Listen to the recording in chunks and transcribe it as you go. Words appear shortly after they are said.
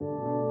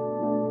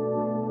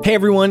Hey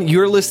everyone,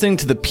 you're listening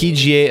to the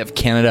PGA of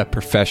Canada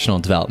Professional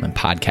Development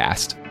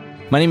Podcast.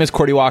 My name is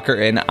Cordy Walker,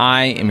 and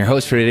I am your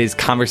host for today's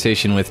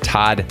conversation with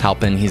Todd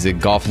Halpin. He's a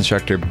golf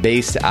instructor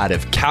based out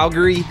of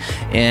Calgary,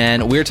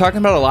 and we're talking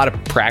about a lot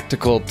of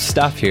practical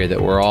stuff here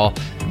that we're all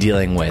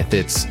dealing with.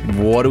 It's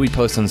what do we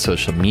post on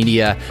social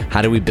media?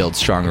 How do we build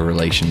stronger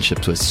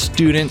relationships with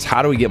students?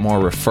 How do we get more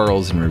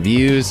referrals and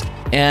reviews?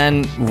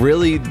 And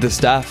really the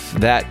stuff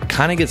that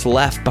kind of gets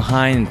left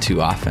behind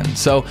too often.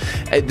 So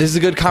this is a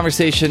good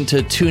conversation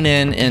to tune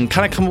in and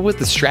kind of come up with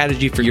the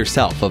strategy for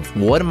yourself of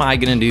what am I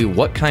going to do?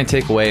 What can I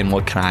take away and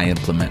what can I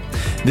implement?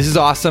 This is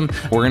awesome.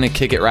 We're going to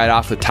kick it right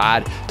off with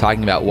Todd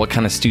talking about what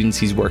kind of students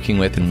he's working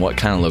with and what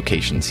kind of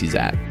locations he's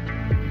at.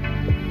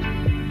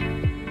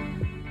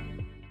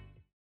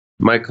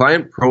 My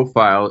client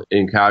profile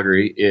in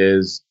Calgary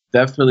is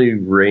definitely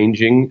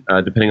ranging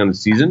depending on the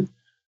season.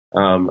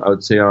 I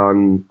would say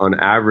on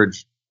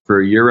average for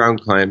a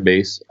year-round client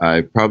base,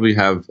 I probably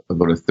have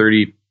about a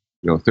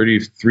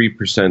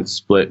 33%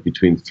 split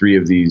between three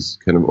of these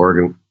kind of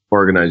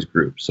organized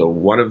groups. So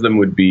one of them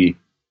would be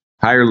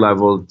higher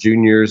level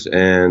juniors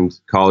and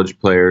college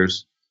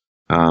players,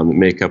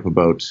 make up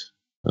about,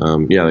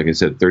 like I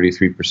said,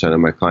 33%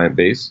 of my client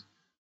base.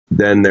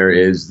 Then there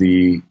is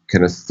the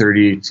kind of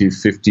 30 to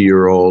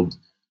 50-year-old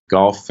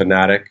golf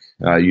fanatic,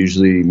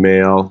 usually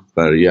male,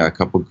 but a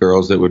couple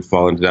girls that would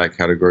fall into that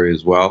category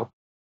as well.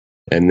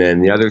 And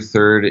then the other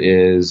third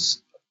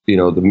is,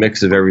 the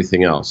mix of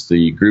everything else,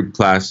 the group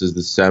classes,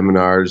 the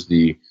seminars,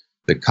 the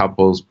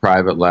couples,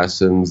 private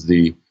lessons,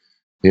 the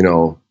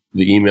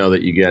email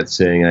that you get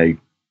saying,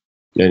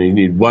 you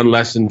need one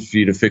lesson for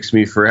you to fix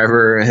me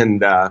forever.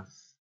 And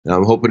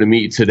I'm hoping to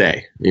meet you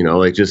today,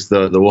 like just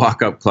the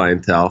walk-up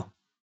clientele.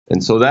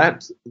 And so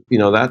that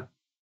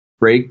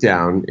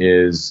breakdown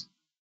is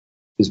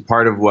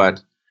part of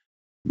what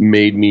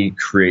made me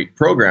create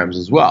programs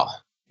as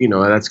well.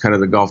 That's kind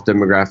of the golf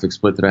demographic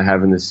split that I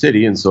have in the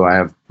city. And so I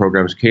have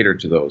programs catered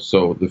to those.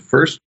 So the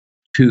first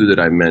two that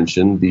I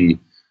mentioned, the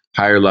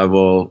higher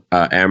level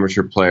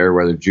amateur player,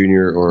 whether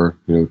junior or,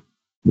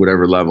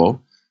 whatever level,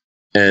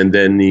 and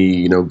then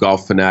the,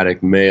 golf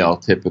fanatic male,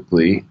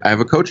 typically, I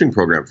have a coaching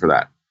program for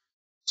that.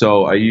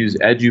 So I use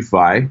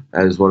Edufy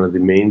as one of the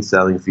main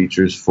selling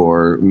features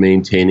for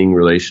maintaining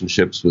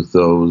relationships with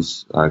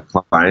those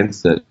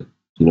clients that,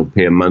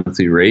 pay a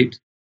monthly rate.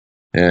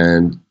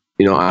 And,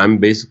 I'm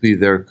basically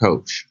their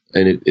coach.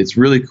 And it's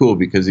really cool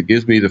because it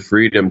gives me the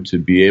freedom to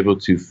be able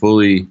to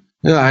fully,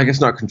 I guess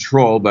not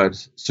control, but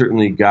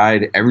certainly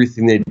guide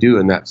everything they do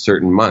in that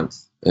certain month.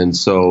 And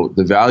so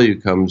the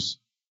value comes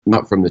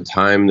not from the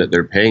time that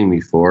they're paying me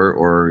for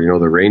or,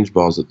 the range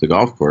balls at the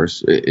golf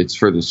course. It's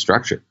for the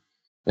structure.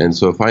 And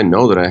so if I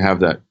know that I have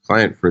that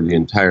client for the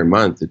entire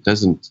month, it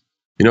doesn't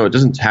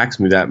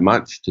tax me that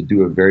much to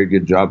do a very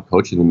good job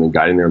coaching them and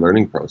guiding their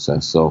learning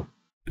process. So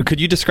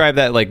could you describe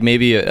that, like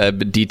maybe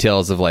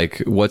details of like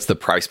what's the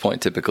price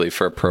point typically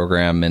for a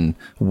program and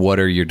what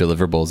are your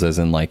deliverables, as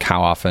in like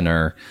how often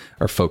are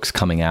folks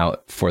coming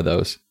out for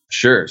those?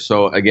 Sure.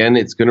 So again,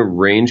 it's going to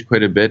range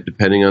quite a bit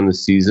depending on the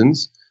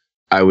seasons.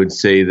 I would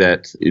say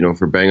that,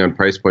 for Bang On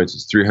price points,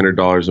 it's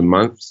 $300 a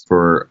month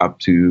for up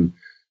to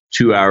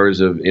 2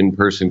 hours of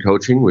in-person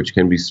coaching, which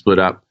can be split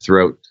up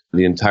throughout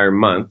the entire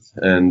month.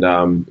 And,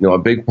 a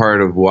big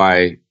part of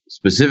why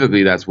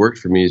specifically that's worked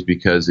for me is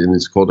because in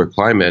this colder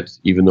climate,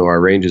 even though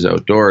our range is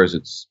outdoors,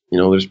 it's,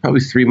 there's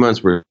probably 3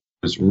 months where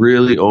it's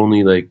really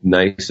only like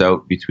nice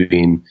out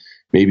between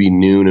maybe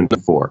noon and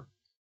 4.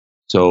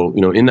 So,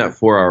 in that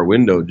 4-hour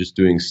window, just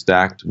doing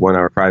stacked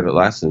 1-hour private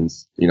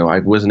lessons, I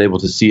wasn't able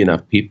to see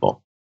enough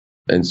people.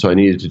 And so I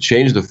needed to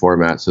change the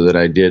format so that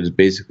I did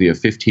basically a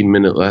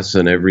 15-minute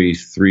lesson every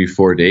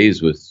 3-4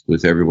 days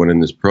with everyone in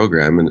this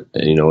program. And,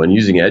 and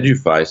using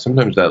Edufy,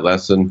 sometimes that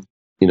lesson,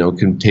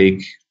 can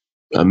take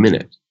a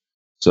minute.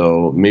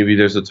 So maybe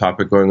there's a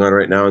topic going on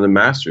right now in the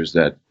Masters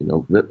that,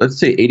 let's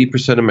say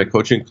 80% of my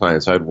coaching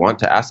clients, I'd want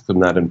to ask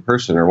them that in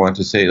person or want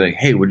to say like,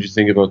 hey, what did you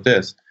think about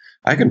this?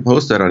 I can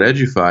post that on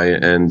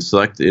Edufy and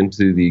select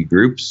into the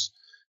groups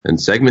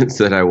and segments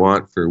that I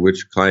want for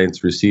which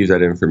clients receive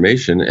that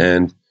information.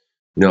 And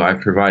I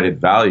provided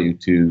value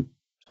to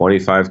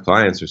 25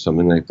 clients or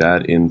something like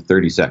that in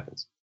 30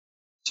 seconds.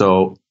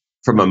 So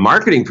from a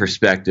marketing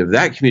perspective,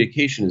 that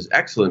communication is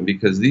excellent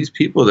because these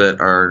people that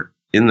are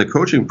in the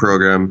coaching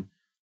program,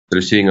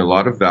 they're seeing a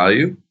lot of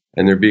value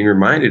and they're being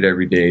reminded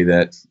every day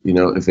that,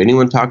 if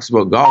anyone talks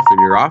about golf in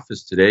your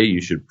office today,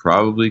 you should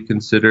probably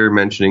consider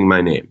mentioning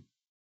my name.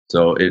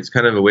 So it's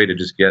kind of a way to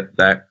just get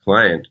that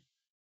client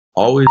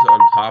always on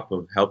top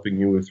of helping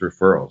you with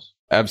referrals.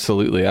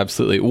 Absolutely.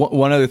 Absolutely.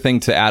 One other thing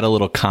to add a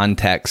little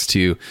context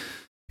to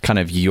kind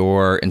of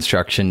your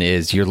instruction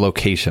is your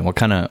location. What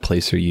kind of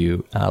place are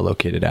you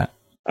located at?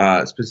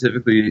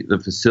 Specifically the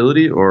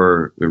facility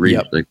or the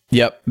region?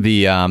 Yep.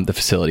 The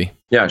facility.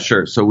 Yeah,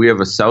 sure. So we have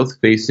a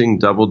south-facing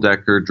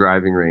double-decker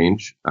driving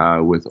range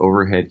with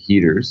overhead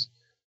heaters.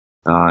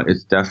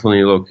 It's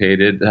definitely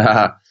located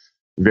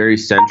very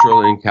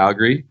central in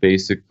Calgary,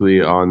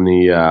 basically on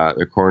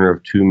the corner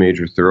of two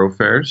major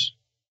thoroughfares.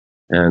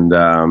 And,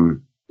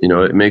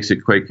 it makes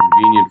it quite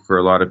convenient for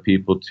a lot of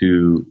people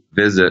to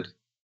visit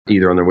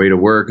either on their way to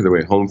work or their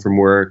way home from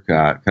work,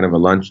 kind of a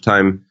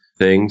lunchtime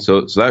thing.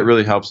 So that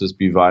really helps us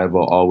be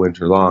viable all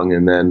winter long.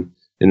 And then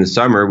in the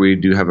summer, we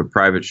do have a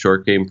private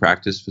short game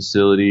practice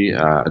facility,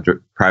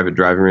 private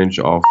driving range,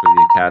 all for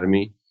the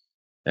academy,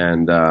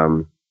 and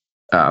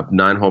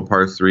 9-hole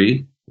par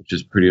 3, which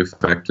is pretty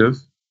effective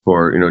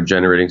for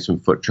generating some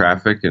foot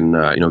traffic and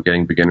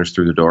getting beginners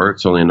through the door.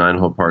 It's only a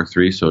 9-hole par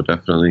 3, so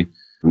definitely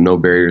no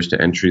barriers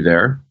to entry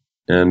there.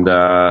 And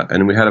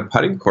we had a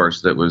putting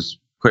course that was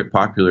quite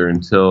popular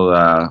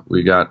until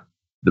we got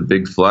the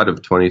big flood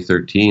of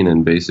 2013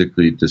 and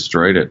basically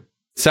destroyed it.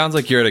 Sounds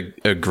like you're at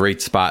a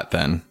great spot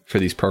then for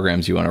these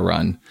programs you want to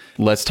run.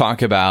 Let's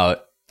talk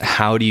about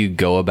how do you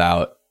go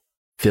about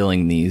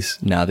filling these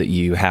now that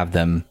you have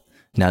them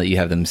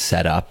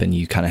set up and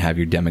you kind of have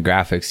your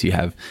demographics, you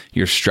have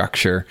your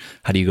structure.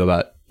 How do you go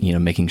about,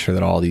 making sure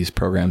that all these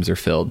programs are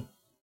filled?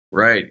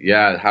 Right.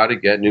 Yeah. How to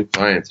get new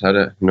clients, how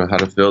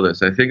to fill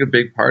this. I think a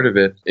big part of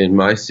it in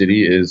my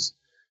city is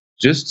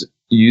just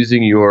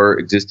using your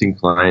existing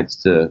clients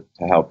to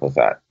help with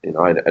that.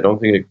 I don't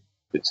think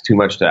it's too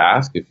much to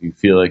ask if you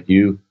feel like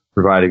you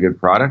provide a good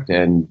product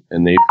and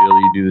they feel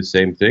you do the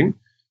same thing,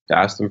 to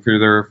ask them for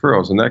their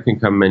referrals. And that can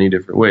come many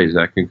different ways.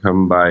 That can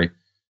come by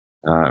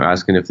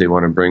asking if they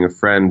want to bring a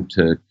friend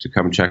to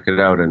come check it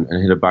out and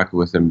hit a bucket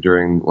with them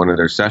during one of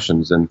their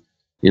sessions. And,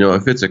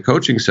 if it's a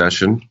coaching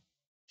session,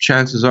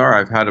 chances are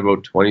I've had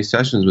about 20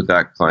 sessions with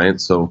that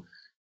client. So,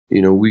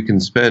 we can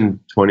spend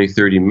 20,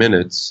 30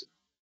 minutes,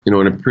 in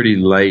a pretty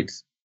light,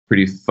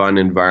 pretty fun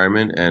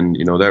environment. And,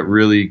 that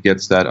really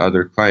gets that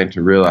other client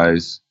to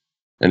realize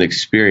and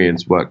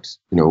experience what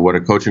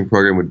a coaching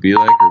program would be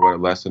like or what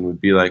a lesson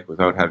would be like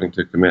without having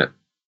to commit.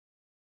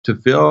 To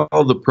fill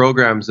all the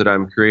programs that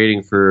I'm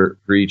creating for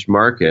each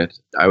market,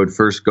 I would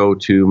first go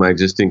to my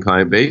existing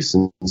client base.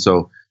 And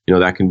so,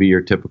 that can be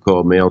your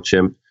typical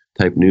MailChimp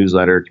type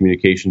newsletter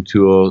communication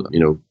tool,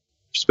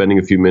 spending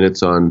a few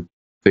minutes on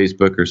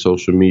Facebook or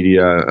social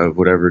media of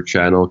whatever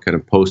channel, kind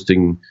of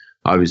posting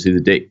obviously the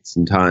dates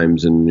and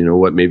times and,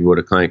 what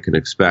a client can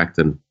expect.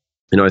 And,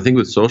 I think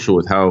with social,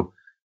 with how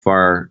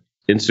far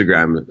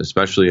Instagram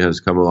especially has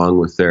come along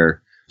with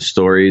their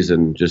stories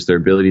and just their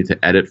ability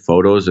to edit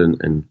photos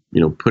and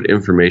put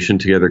information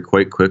together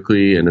quite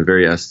quickly in a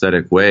very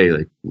aesthetic way,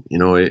 like,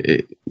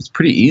 it's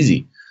pretty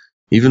easy.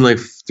 Even like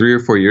 3 or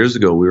 4 years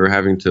ago, we were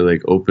having to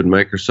like open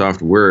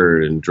Microsoft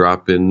Word and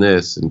drop in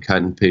this and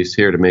cut and paste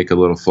here to make a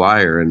little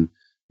flyer. And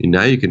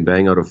now you can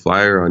bang out a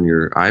flyer on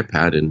your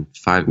iPad in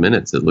 5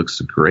 minutes. It looks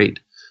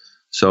great.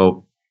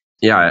 So,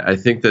 yeah, I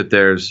think that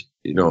there's,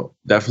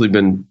 definitely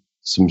been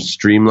some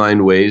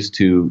streamlined ways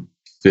to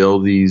fill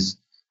these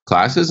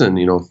classes and,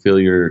 fill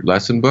your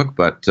lesson book.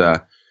 But,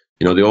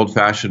 the old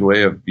fashioned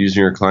way of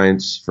using your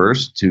clients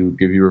first to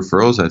give you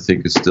referrals, I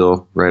think is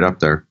still right up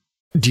there.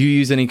 Do you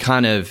use any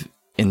kind of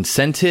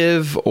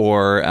incentive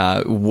or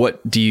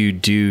what do you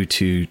do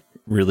to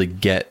really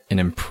get and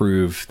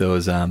improve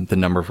those, the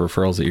number of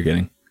referrals that you're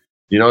getting?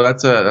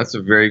 That's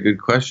a very good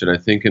question. I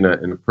think in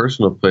a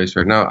personal place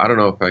right now, I don't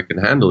know if I can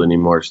handle any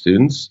more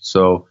students.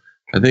 So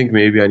I think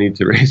maybe I need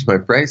to raise my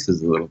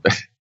prices a little bit.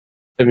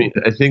 I mean,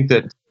 I think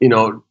that, in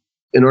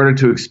order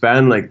to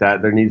expand like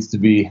that, there needs to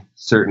be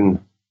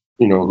certain,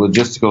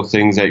 logistical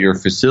things at your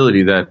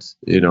facility that,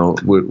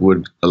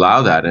 would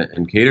allow that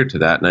and cater to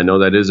that. And I know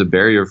that is a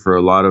barrier for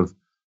a lot of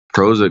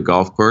pros at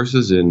golf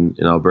courses in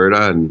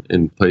Alberta and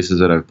in places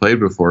that I've played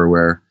before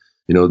where,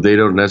 they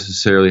don't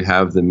necessarily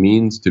have the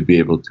means to be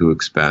able to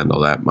expand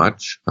all that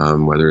much,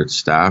 whether it's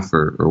staff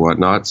or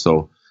whatnot.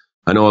 So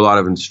I know a lot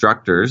of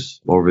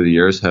instructors over the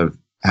years have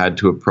had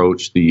to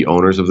approach the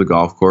owners of the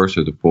golf course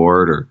or the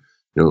board or,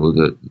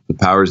 the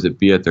powers that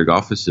be at their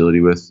golf facility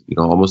with,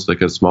 almost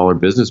like a smaller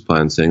business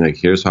plan saying like,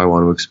 here's how I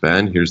want to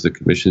expand. Here's the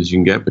commissions you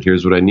can get, but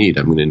here's what I need.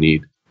 I'm going to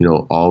need,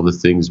 all the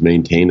things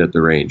maintained at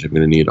the range. I'm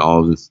going to need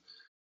all of this,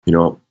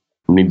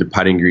 I need the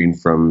putting green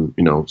from,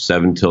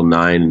 7 till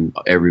 9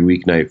 every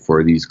weeknight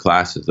for these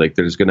classes. Like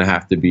there's going to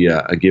have to be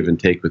a give and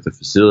take with the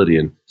facility.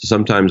 And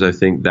sometimes I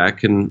think that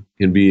can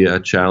be a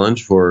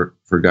challenge for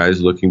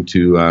guys looking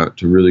to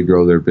really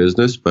grow their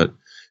business. But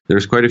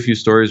there's quite a few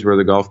stories where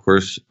the golf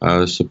course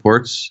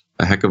supports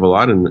a heck of a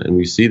lot. And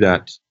we see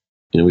that,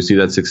 we see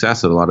that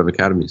success at a lot of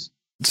academies.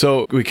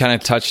 So we kind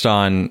of touched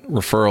on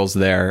referrals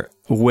there.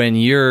 When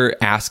you're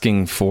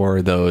asking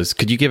for those,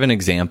 could you give an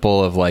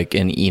example of like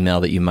an email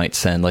that you might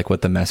send, like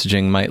what the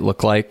messaging might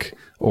look like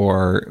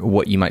or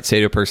what you might say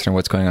to a person or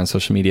what's going on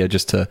social media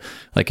just to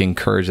like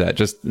encourage that?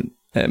 Just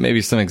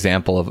maybe some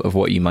example of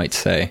what you might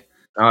say.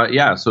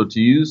 Yeah. So to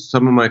use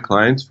some of my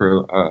clients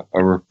for a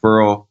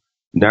referral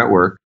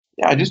network,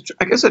 I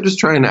guess I just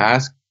try and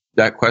ask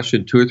that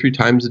question 2 or 3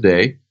 times a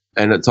day.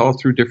 And it's all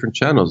through different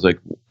channels. Like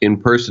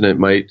in person, it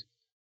might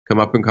come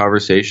up in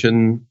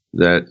conversation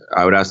that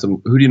I would ask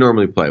them, who do you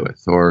normally play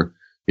with? Or,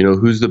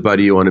 who's the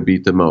buddy you want to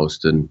beat the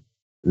most? And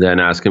then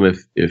ask them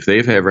if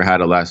they've ever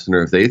had a lesson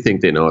or if they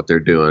think they know what they're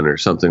doing or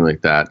something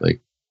like that.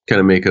 Like kind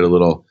of make it a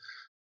little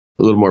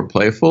more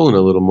playful and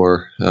a little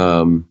more,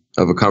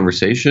 of a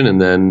conversation,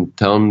 and then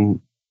tell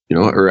them,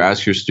 or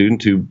ask your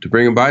student to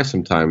bring them by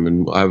sometime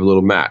and we'll have a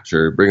little match,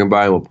 or bring them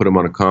by and we'll put them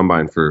on a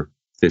combine for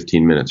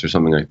 15 minutes or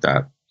something like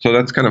that. So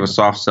that's kind of a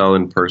soft sell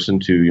in person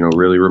to,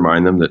 really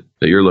remind them that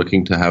you're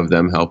looking to have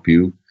them help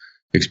you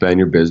expand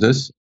your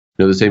business.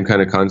 The same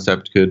kind of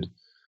concept could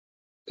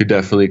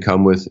definitely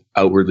come with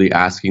outwardly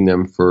asking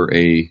them for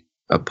a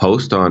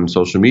post on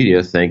social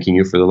media thanking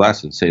you for the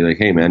lesson. Say like,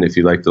 hey man, if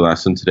you liked the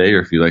lesson today, or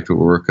if you liked what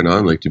we're working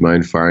on, like, do you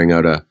mind firing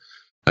out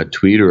a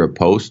tweet or a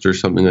post or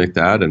something like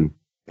that? And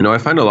I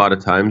find a lot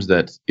of times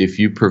that if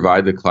you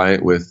provide the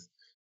client with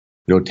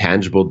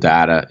tangible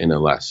data in a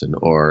lesson,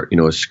 or a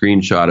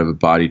screenshot of a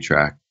body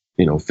track,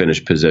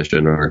 finished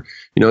position, or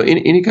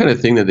any kind of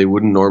thing that they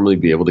wouldn't normally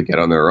be able to get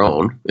on their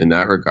own, in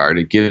that regard,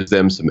 it gives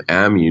them some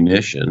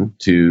ammunition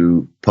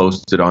to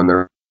post it on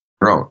their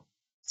own.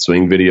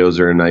 Swing videos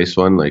are a nice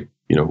one. Like,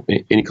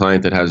 any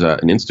client that has an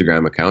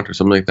Instagram account or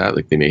something like that,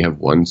 like, they may have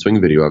one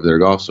swing video of their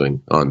golf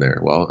swing on there.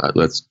 Well,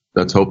 let's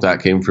hope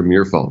that came from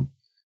your phone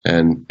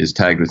and is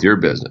tagged with your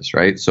business,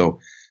 right? So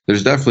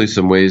there's definitely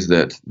some ways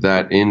that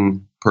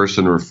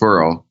in-person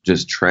referral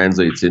just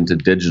translates into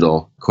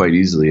digital quite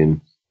easily.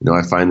 And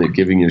I find that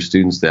giving your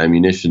students the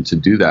ammunition to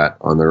do that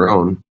on their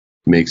own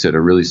makes it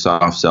a really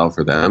soft sell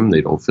for them.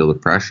 They don't feel the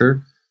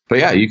pressure. But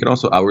yeah, you can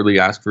also outwardly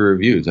ask for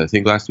reviews. I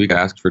think last week I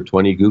asked for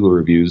 20 Google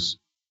reviews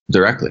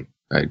directly.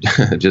 I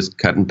just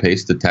cut and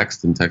paste the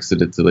text and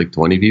texted it to like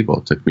 20 people.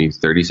 It took me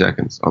 30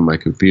 seconds on my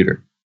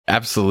computer.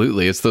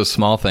 Absolutely. It's those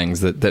small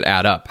things that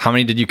add up. How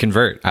many did you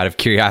convert out of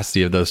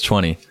curiosity of those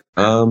 20?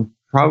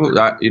 Probably,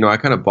 I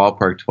kind of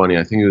ballparked 20.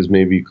 I think it was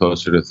maybe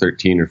closer to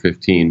 13 or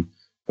 15,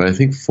 but I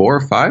think 4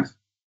 or 5.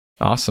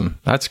 Awesome.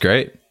 That's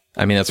great.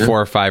 I mean, that's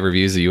 4 or 5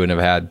 reviews that you wouldn't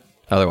have had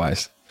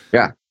otherwise.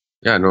 Yeah.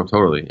 Yeah, no,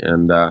 totally.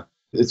 And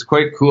it's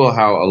quite cool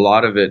how a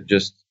lot of it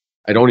just,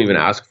 I don't even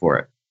ask for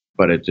it,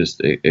 but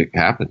it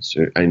happens.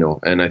 I know.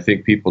 And I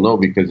think people know,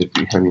 because if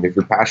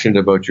you're passionate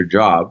about your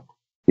job,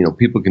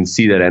 people can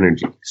see that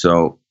energy.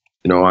 So,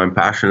 I'm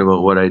passionate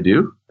about what I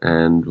do.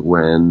 And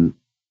when,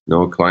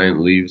 a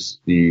client leaves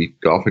the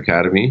golf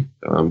academy,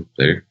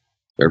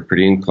 they're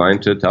pretty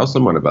inclined to tell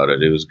someone about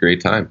it. It was a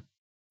great time.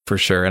 For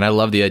sure. And I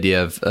love the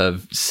idea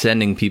of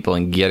sending people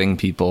and getting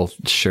people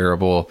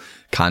shareable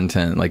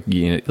content. Like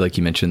you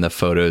mentioned, the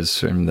photos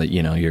from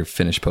your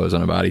finished pose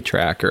on a body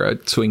track or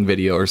a swing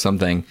video or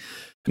something,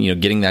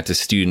 getting that to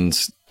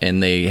students,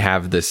 and they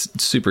have this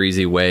super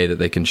easy way that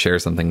they can share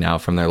something now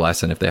from their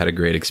lesson if they had a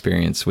great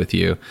experience with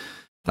you.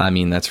 I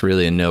mean, that's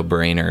really a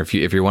no-brainer.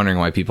 If you're wondering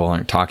why people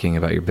aren't talking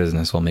about your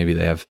business, well, maybe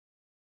they have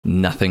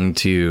nothing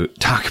to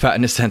talk about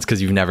in a sense,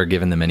 because you've never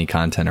given them any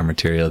content or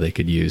material they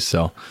could use.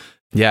 So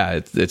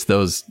yeah, it's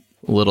those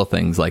little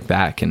things like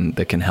that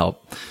can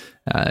help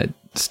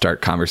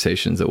start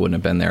conversations that wouldn't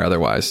have been there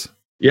otherwise.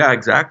 Yeah,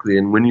 exactly.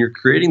 And when you're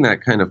creating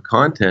that kind of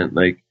content,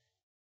 like,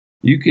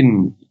 you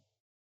can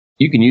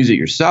use it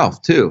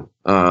yourself too.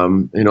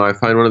 I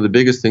find one of the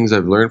biggest things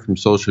I've learned from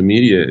social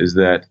media is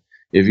that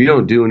if you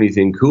don't do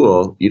anything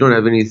cool, you don't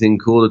have anything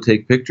cool to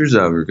take pictures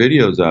of or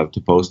videos of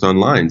to post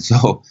online.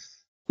 So,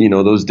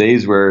 those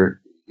days where,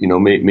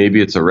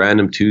 maybe it's a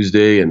random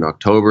Tuesday in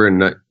October and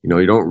not,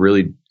 you don't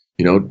really,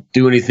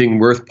 do anything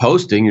worth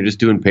posting. You're just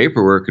doing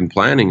paperwork and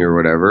planning or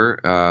whatever.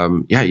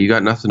 You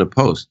got nothing to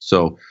post.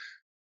 So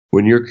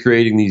when you're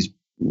creating these,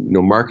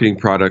 marketing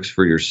products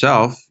for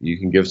yourself, you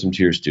can give some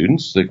to your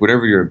students, like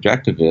whatever your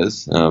objective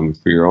is, for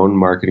your own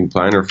marketing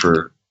plan or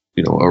for,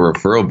 a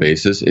referral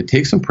basis. It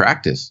takes some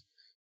practice.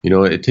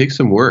 It takes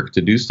some work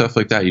to do stuff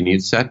like that. You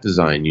need set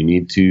design. You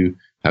need to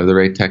have the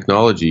right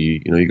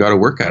technology. You got to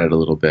work at it a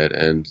little bit,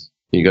 and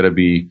you got to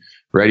be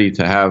ready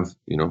to have,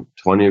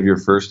 20 of your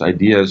first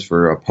ideas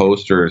for a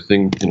post or a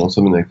thing,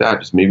 something like that,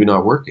 just maybe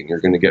not working.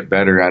 You're going to get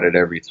better at it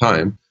every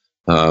time.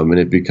 And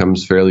it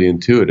becomes fairly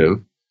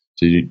intuitive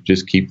to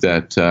just keep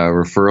that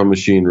referral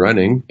machine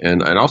running,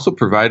 and also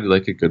provide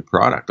like a good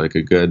product, like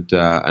a good,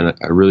 and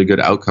a really good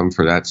outcome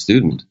for that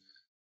student.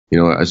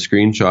 A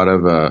screenshot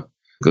of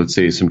let's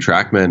say some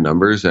TrackMan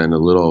numbers and a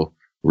little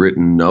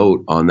written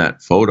note on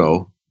that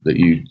photo that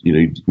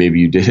maybe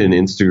you did in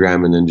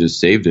Instagram and then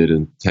just saved it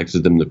and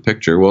texted them the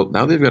picture. Well,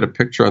 now they've got a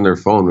picture on their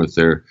phone with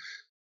their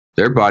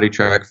body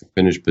track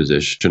finish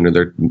position or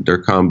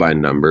their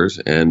combine numbers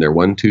and their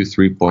 1, 2,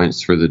 3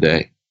 points for the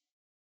day.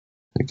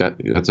 Like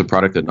that's a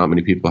product that not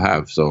many people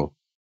have. So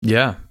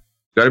yeah,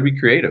 got to be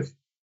creative.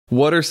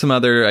 What are some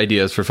other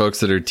ideas for folks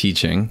that are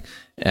teaching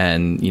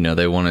and,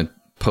 they want to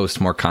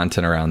post more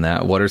content around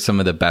that? What are some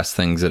of the best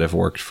things that have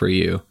worked for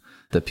you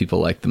that people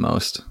like the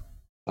most?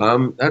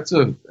 That's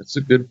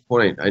a good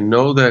point. I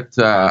know that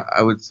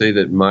I would say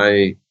that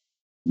my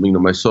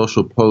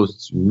social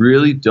posts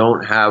really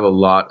don't have a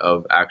lot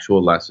of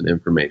actual lesson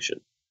information.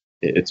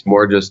 It's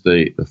more just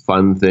the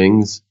fun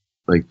things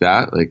like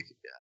that. Like,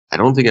 I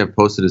don't think I've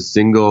posted a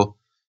single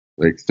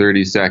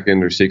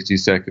 30-second or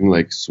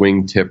 60-second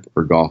swing tip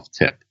or golf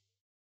tip.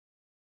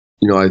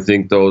 I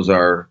think those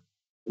are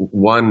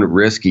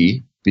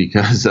risky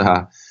because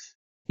as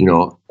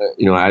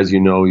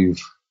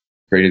you've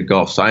Graded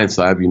Golf Science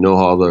Lab, you know,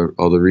 all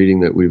the reading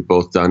that we've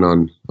both done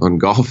on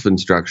golf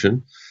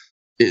instruction.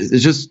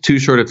 It's just too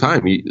short a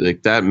time.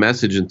 Like that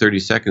message in 30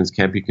 seconds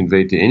can't be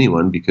conveyed to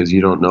anyone because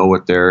you don't know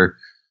what their,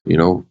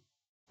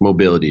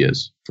 mobility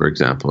is, for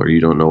example, or you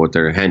don't know what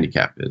their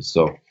handicap is.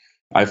 So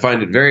I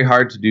find it very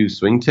hard to do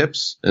swing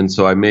tips. And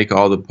so I make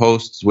all the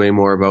posts way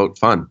more about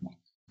fun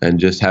and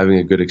just having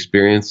a good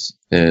experience.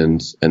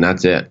 And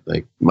that's it.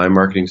 Like my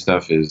marketing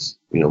stuff is,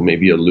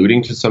 maybe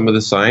alluding to some of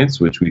the science,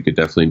 which we could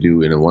definitely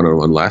do in a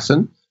one-on-one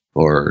lesson,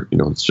 or,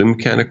 swim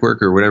mechanic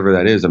work or whatever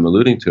that is. I'm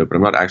alluding to it, but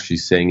I'm not actually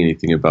saying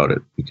anything about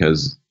it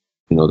because,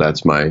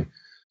 that's my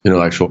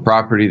intellectual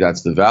property.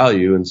 That's the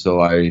value. And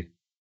so I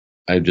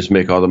just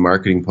make all the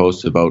marketing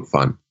posts about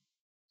fun.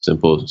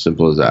 Simple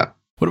as that.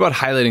 What about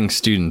highlighting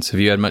students? Have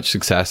you had much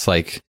success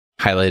like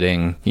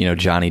highlighting,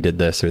 Johnny did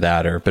this or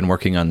that, or been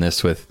working on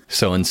this with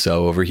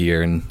so-and-so over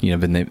here and,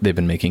 they've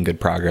been making good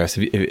progress?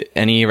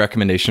 Any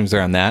recommendations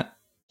around that?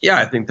 Yeah,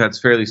 I think that's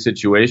fairly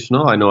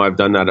situational. I know I've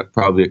done that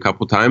probably a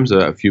couple times,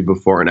 a few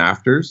before and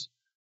afters.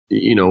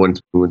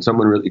 When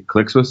someone really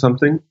clicks with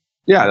something,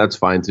 yeah, that's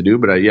fine to do.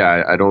 But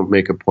I don't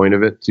make a point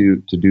of it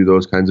to do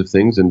those kinds of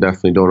things, and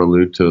definitely don't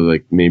allude to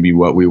like maybe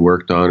what we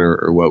worked on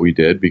or what we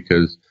did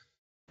because,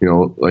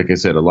 like I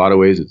said, a lot of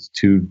ways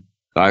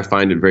I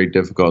find it very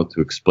difficult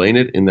to explain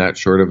it in that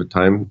short of a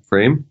time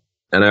frame.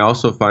 And I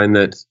also find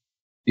that,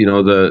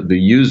 the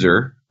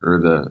user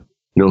or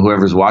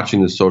whoever's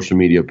watching the social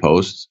media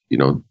posts,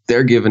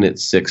 they're giving it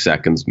 6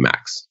 seconds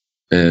max.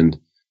 And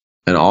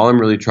all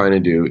I'm really trying to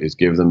do is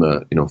give them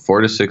a,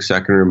 4 to 6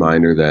 second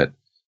reminder that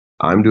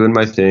I'm doing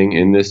my thing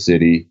in this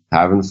city,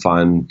 having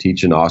fun,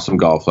 teaching awesome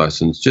golf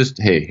lessons.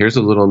 Just, hey, here's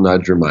a little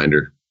nudge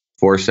reminder,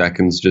 4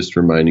 seconds, just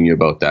reminding you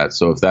about that.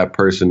 So if that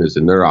person is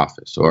in their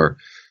office or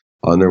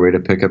on their way to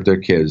pick up their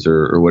kids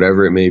or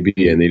whatever it may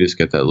be, and they just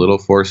get that little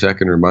 4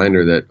 second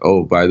reminder that,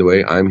 oh, by the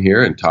way, I'm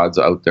here and Todd's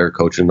out there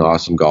coaching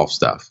awesome golf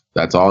stuff.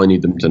 That's all I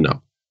need them to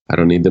know. I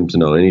don't need them to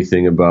know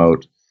anything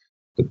about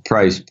the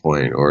price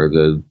point or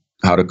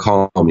how to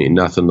call me,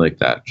 nothing like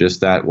that.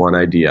 Just that one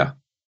idea.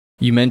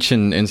 You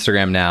mentioned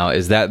Instagram now.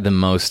 Is that the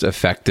most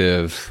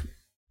effective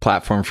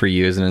platform for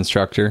you as an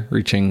instructor,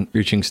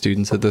 reaching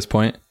students at this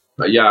point?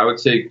 Yeah, I would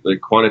say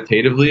like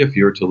quantitatively, if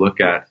you were to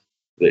look at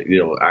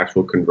the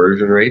actual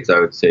conversion rates, I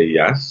would say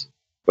yes.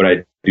 But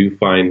I do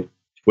find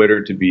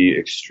Twitter to be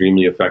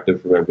extremely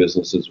effective for my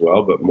business as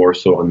well, but more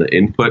so on the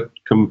input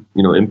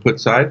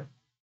side.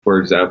 For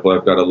example,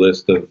 I've got a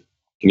list of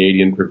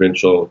Canadian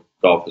provincial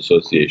golf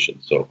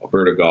associations, so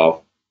Alberta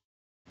Golf,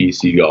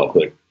 BC Golf,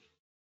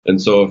 and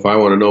so if I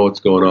want to know what's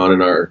going on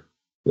in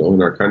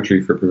our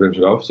country for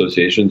provincial golf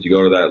associations, you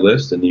go to that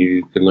list and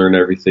you can learn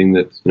everything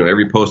that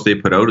every post they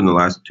put out in the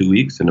last 2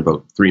 weeks in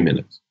about 3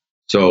 minutes.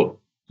 So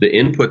the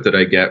input that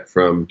I get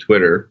from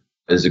Twitter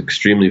is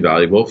extremely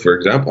valuable. For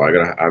example,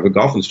 I have a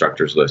golf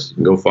instructors list. You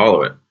can go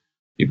follow it.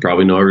 You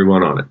probably know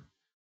everyone on it.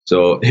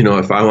 So,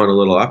 if I want a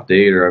little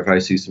update or if I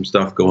see some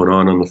stuff going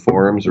on the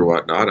forums or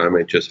whatnot, I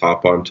might just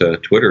hop onto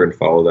Twitter and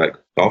follow that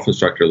golf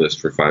instructor list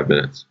for 5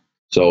 minutes.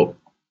 So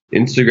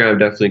Instagram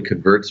definitely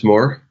converts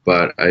more,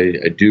 but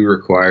I do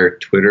require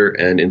Twitter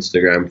and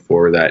Instagram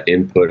for that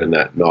input and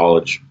that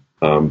knowledge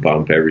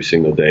bump every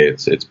single day.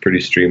 It's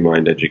pretty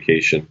streamlined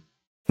education.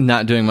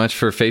 Not doing much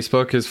for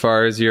Facebook as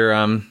far as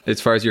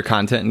your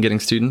content and getting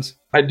students?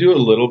 I do a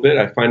little bit.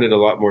 I find it a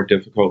lot more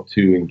difficult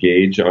to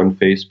engage on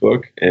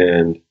Facebook,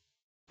 and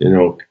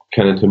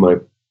kind of to my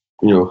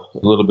a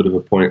little bit of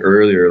a point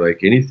earlier, like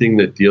anything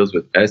that deals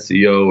with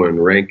SEO and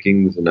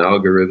rankings and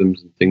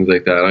algorithms and things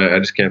like that, I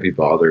just can't be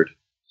bothered.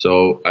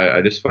 So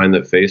I just find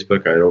that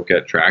Facebook, I don't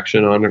get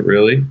traction on it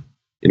really.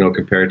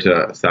 Compared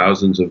to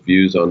thousands of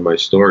views on my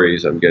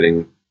stories, I'm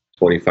getting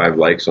 25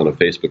 likes on a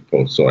Facebook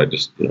post. So I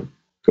just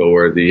go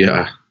where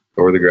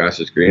the grass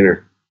is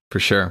greener. For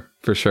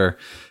sure.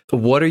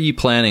 What are you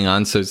planning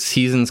on? So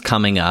season's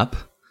coming up,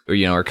 or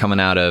we're coming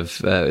out of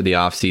the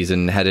off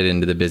season, headed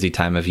into the busy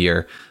time of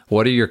year.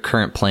 What are your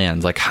current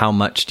plans? Like, how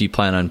much do you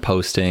plan on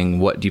posting?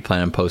 What do you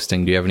plan on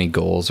posting? Do you have any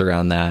goals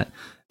around that?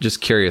 Just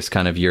curious,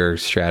 kind of your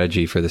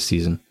strategy for the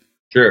season.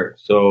 Sure.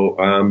 So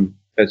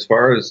as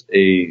far as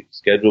a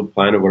scheduled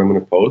plan of what I'm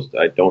going to post,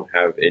 I don't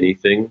have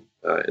anything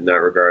in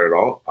that regard at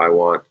all. I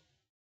want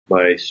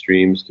my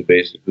streams to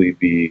basically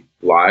be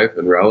live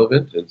and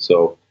relevant. And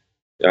so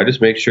I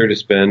just make sure to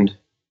spend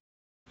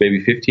maybe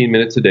 15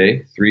 minutes a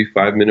day, 3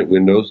 5-minute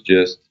windows,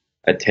 just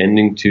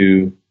attending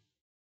to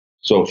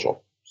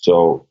social.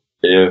 So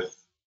if,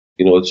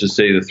 let's just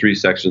say the 3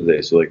 sections a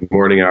day, so like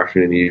morning,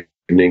 afternoon,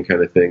 evening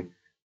kind of thing.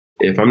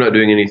 If I'm not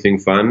doing anything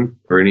fun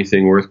or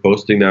anything worth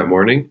posting that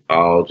morning,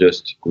 I'll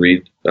just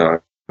read,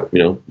 the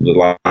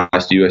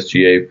last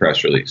USGA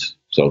press release.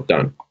 So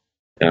done.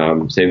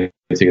 Same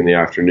thing in the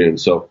afternoon.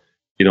 So,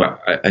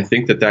 I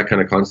think that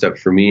kind of concept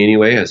for me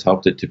anyway has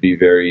helped it to be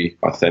very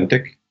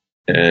authentic.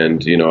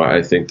 And,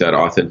 I think that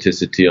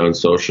authenticity on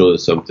social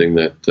is something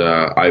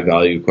that I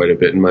value quite a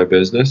bit in my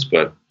business.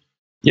 But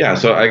yeah,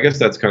 so I guess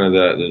that's kind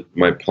of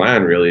my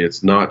plan really.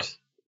 It's not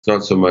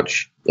so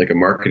much like a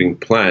marketing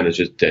plan. It's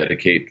just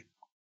dedicate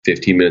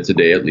 15 minutes a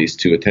day at least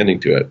to attending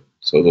to it.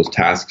 So those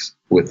tasks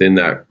within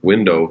that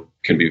window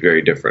can be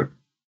very different.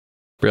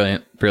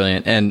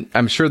 Brilliant. And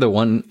I'm sure the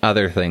one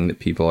other thing that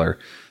people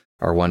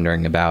are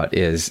wondering about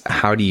is,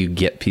 how do you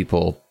get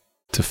people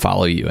to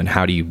follow you, and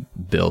how do you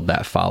build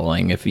that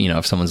following? If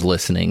someone's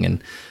listening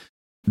and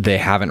they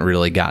haven't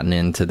really gotten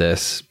into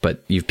this,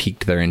 but you've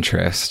piqued their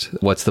interest,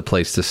 what's the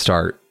place to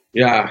start?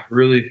 Yeah,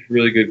 really,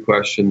 really good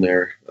question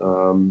there.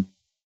 That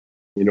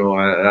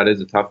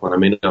is a tough one. I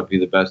may not be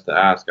the best to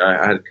ask.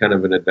 I had kind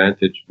of an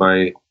advantage.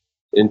 My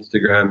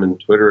Instagram and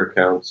Twitter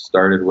accounts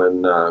started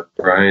when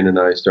Brian and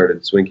I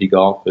started Swinky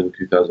Golf in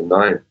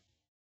 2009.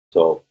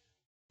 So,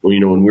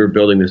 when we were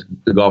building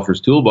the Golfer's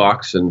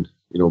Toolbox and,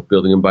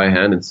 building them by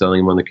hand and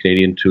selling them on the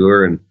Canadian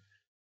Tour and,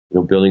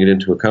 building it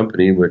into a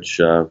company, which,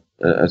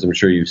 as I'm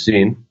sure you've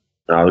seen,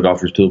 the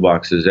Golfer's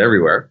Toolbox is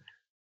everywhere.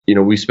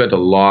 We spent a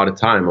lot of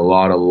time, a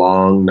lot of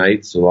long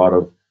nights, a lot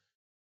of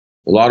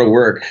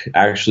work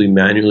actually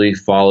manually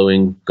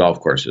following golf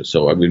courses.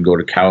 So I would go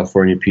to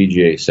California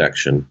PGA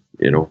section,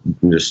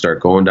 and just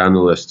start going down the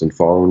list and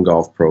following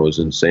golf pros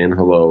and saying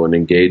hello and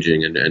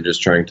engaging and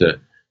just trying to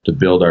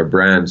build our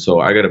brand. So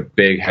I got a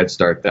big head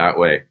start that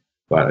way.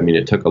 But I mean,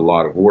 it took a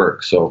lot of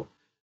work. So,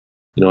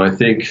 I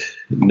think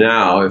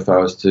now if I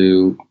was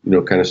to,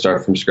 kind of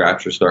start from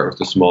scratch or start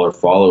with a smaller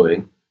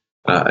following,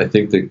 I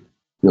think that,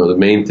 the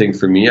main thing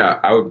for me,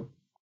 I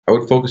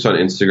would focus on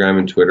Instagram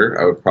and Twitter.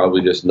 I would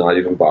probably just not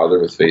even bother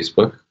with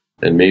Facebook.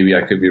 And maybe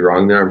I could be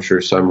wrong there. I'm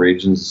sure some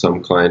regions,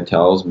 some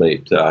clienteles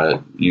might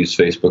use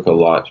Facebook a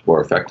lot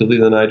more effectively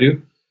than I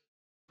do.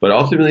 But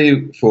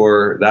ultimately,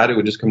 for that, it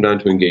would just come down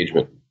to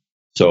engagement.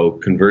 So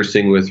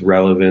conversing with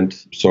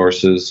relevant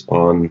sources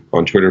on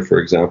Twitter, for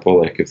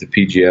example, like if the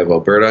PGA of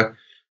Alberta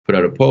put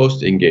out a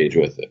post, engage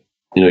with it.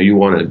 You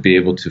want to be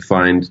able to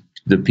find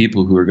the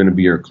people who are going to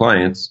be your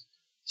clients,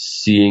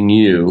 seeing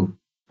you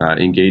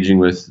engaging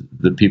with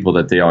the people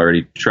that they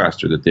already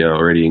trust or that they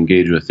already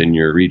engage with in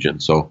your region.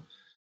 So,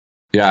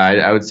 yeah,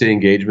 I would say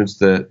engagement's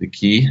the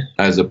key,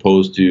 as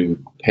opposed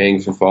to paying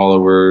for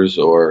followers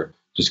or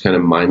just kind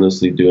of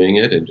mindlessly doing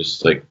it and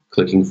just like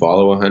clicking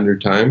follow 100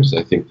 times.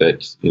 I think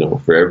that,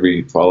 for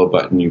every follow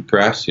button you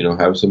press,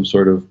 have some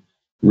sort of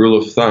rule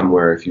of thumb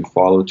where if you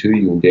follow 2,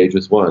 you engage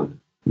with 1.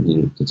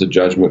 It's a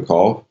judgment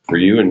call for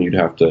you, and you'd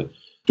have to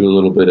do a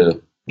little bit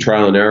of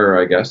trial and error,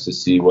 I guess, to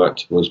see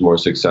what was more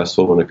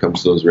successful when it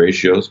comes to those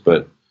ratios.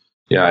 But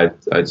yeah,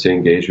 I'd say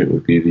engagement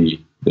would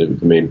be the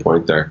main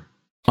point there.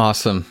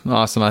 Awesome.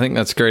 I think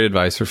that's great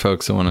advice for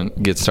folks that want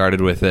to get started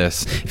with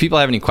this. If people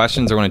have any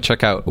questions or want to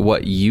check out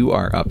what you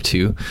are up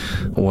to,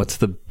 what's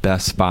the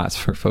best spots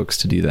for folks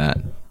to do that?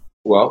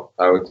 Well,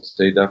 I would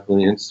say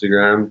definitely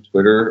Instagram,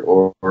 Twitter,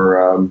 or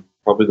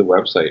probably the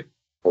website,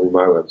 probably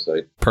my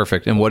website.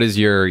 Perfect. And what is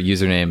your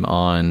username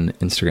on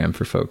Instagram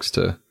for folks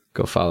to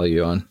go follow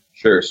you on?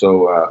 Sure.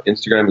 So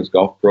Instagram is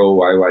Golf Pro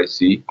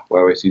YYC.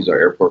 YYC is our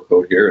airport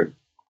code here, and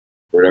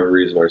for whatever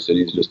reason, our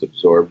city's just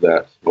absorbed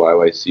that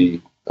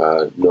YYC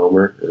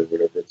NOMER, or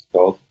whatever it's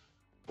called,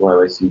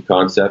 YYC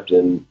concept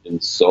in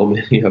so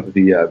many of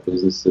the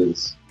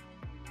businesses.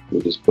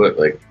 We just put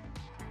like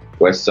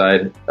West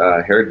Side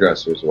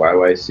Hairdressers,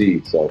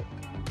 YYC. So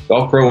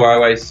Golf Pro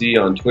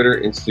YYC on Twitter,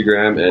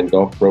 Instagram, and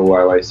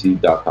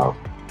golfproYYC.com.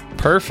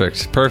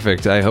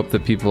 Perfect. I hope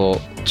that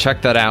people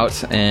check that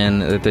out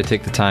and that they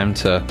take the time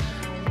to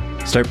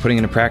start putting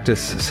into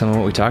practice some of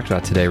what we talked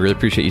about today. Really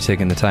appreciate you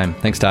taking the time.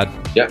 Thanks, Todd.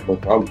 Yeah, no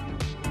problem.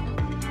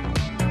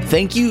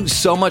 Thank you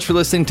so much for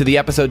listening to the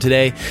episode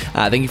today.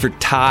 Thank you for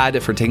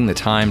Todd for taking the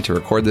time to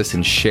record this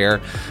and share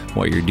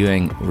what you're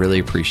doing. Really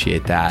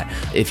appreciate that.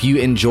 If you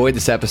enjoyed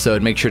this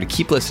episode, make sure to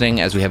keep listening,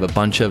 as we have a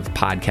bunch of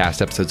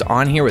podcast episodes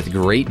on here with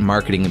great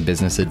marketing and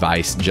business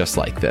advice just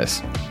like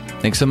this.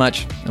 Thanks so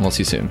much, and we'll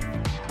see you soon.